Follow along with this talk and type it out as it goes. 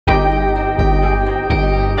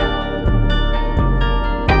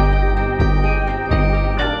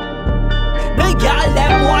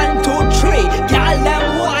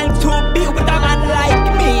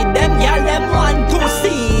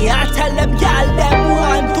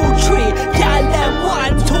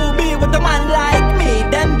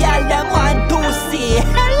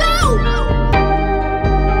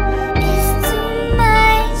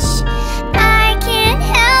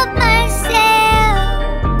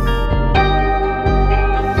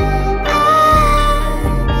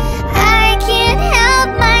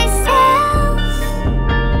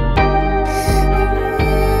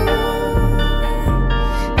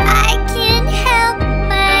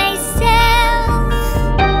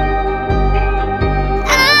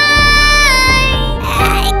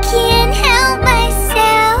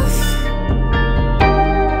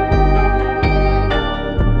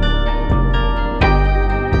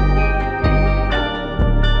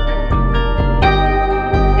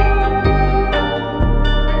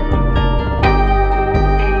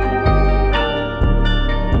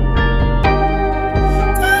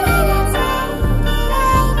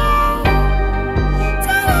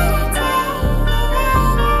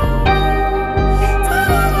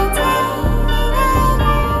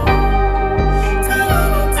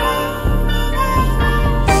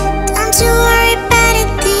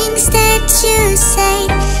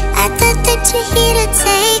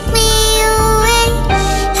take me away.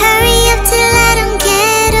 Hurry up till I don't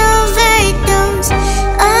get overdose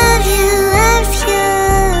of you, of you.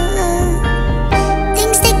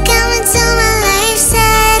 Things they come into my life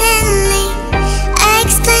suddenly. I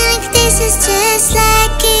explain like this is just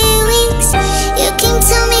like 8 weeks. You came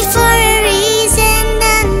to me for a reason,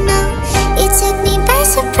 I know. You took me by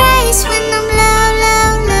surprise when I'm low, low,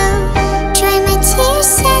 low. Dry my tears,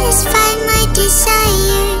 satisfy my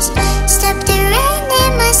desires. Stop the rain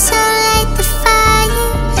in my soul, light the fire.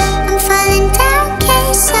 I'm falling down,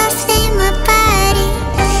 can't softly my body.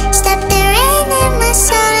 Stop the rain in my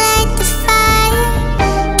soul, light the fire.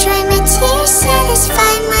 Dry my tears,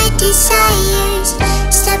 satisfy my desires.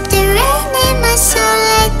 Stop the rain in my soul,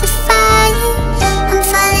 light the fire. I'm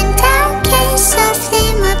falling down, can't softly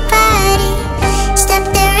my body. Stop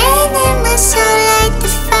the rain in my soul, light the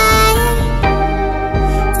fire.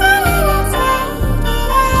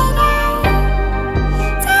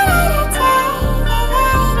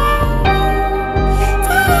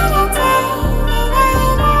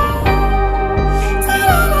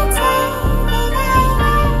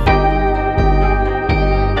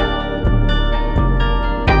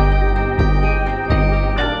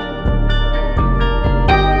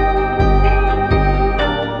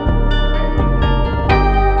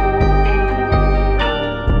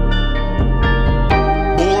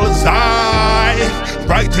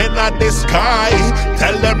 Right in the sky.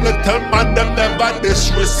 Tell them little man them never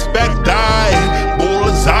disrespect I.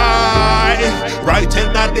 Bullseye. Right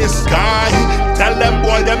in the sky. Tell them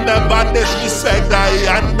boy them never disrespect I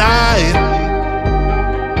and I.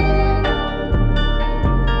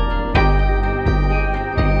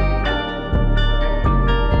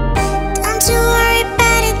 Don't you worry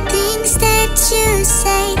about the things that you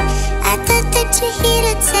say. I thought that you're here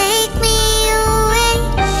to take me